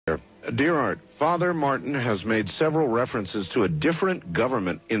Dear Art, Father Martin has made several references to a different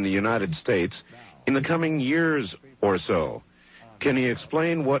government in the United States in the coming years or so. Can he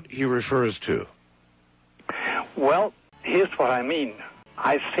explain what he refers to? Well, here's what I mean.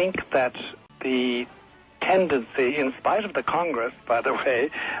 I think that the tendency, in spite of the Congress, by the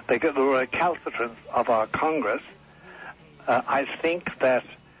way, the recalcitrance of our Congress, I think that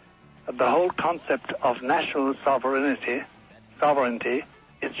the whole concept of national sovereignty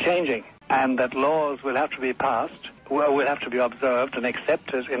is changing, and that laws will have to be passed, will have to be observed and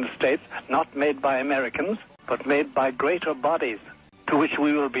accepted in the states, not made by Americans, but made by greater bodies, to which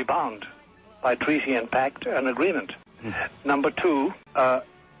we will be bound by treaty and pact and agreement. Number two,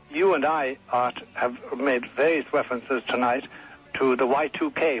 you and I, Art, have made various references tonight to the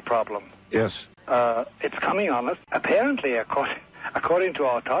Y2K problem. Yes. It's coming on us. Apparently, according to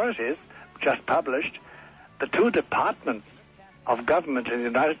authorities just published, the two departments of government in the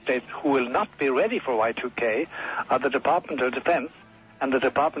United States who will not be ready for Y2K are the Department of Defense and the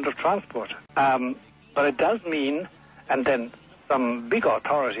Department of Transport. But it does mean, and then some big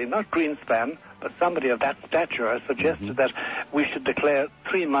authority, not Greenspan, but somebody of that stature has suggested that we should declare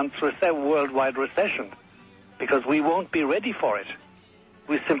 3 months worldwide recession because we won't be ready for it.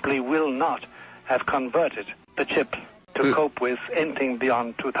 We simply will not have converted the chips to cope with anything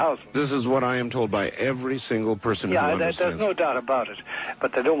beyond 2000. This is what I am told by every single person who understands. There's no doubt about it,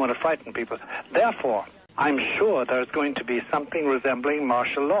 but they don't want to frighten people. Therefore, I'm sure there's going to be something resembling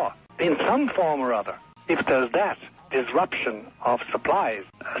martial law in some form or other. If there's that disruption of supplies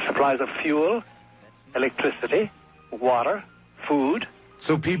of fuel, electricity, water, food.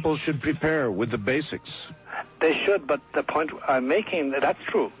 So people should prepare with the basics. They should, but the point I'm making, that's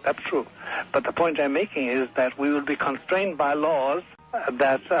true. But the point I'm making is that we will be constrained by laws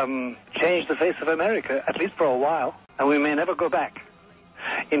that change the face of America, at least for a while, and we may never go back.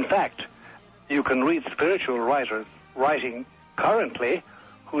 In fact, you can read spiritual writers writing currently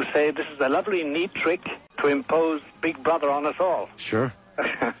who say this is a lovely, neat trick to impose Big Brother on us all. Sure.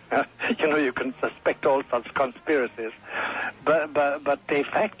 You can suspect all such conspiracies. But de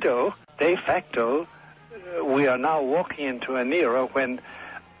facto, we are now walking into an era when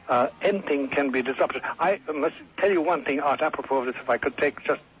anything can be disrupted. I must tell you one thing, Art, apropos of this, if I could take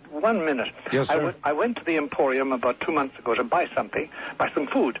just 1 minute. Yes, sir. I went to the Emporium about 2 months ago to buy some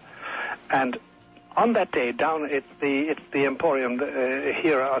food. And on that day, it's the Emporium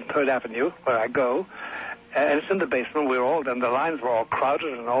here on 3rd Avenue, where I go, and it's in the basement. And the lines were all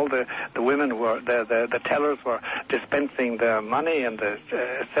crowded, and all the women were, the tellers were dispensing their money, and the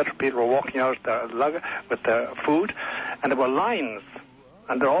etc. People were walking out with their food, and there were lines,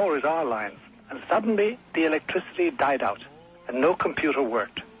 and there always are lines. And suddenly, the electricity died out, and no computer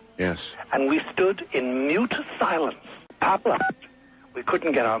worked. Yes. And we stood in mute silence, paralyzed. We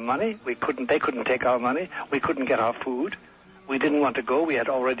couldn't get our money. They couldn't take our money. We couldn't get our food. We didn't want to go. We had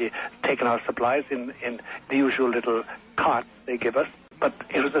already taken our supplies in the usual little carts they give us. But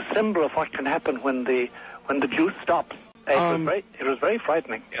it was a symbol of what can happen when the juice stops. It was very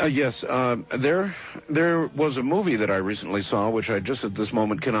frightening. Yes. There was a movie that I recently saw, which I just at this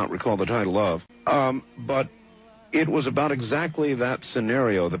moment cannot recall the title of. But it was about exactly that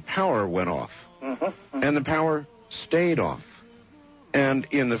scenario. The power went off, and the power stayed off. And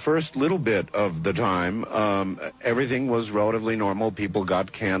in the first little bit of the time, everything was relatively normal. People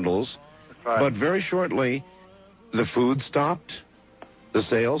got candles. That's right. But very shortly, the food stopped, the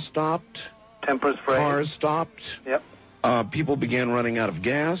sales stopped, tempers frayed, cars stopped. Yep. People began running out of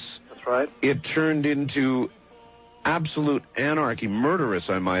gas. That's right. It turned into absolute anarchy, murderous,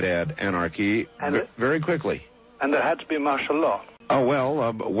 I might add, anarchy, very quickly. And there had to be martial law. Oh,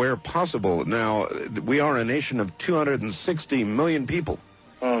 well, where possible. Now, we are a nation of 260 million people.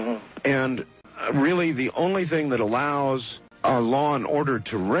 And really the only thing that allows law and order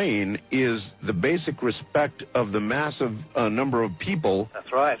to reign is the basic respect of the massive number of people.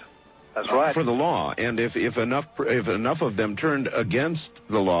 That's right. For the law. And if enough of them turned against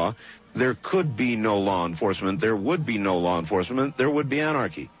the law, there could be no law enforcement. There would be no law enforcement. There would be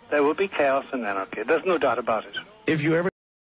anarchy. There would be chaos and anarchy. There's no doubt about it. If you ever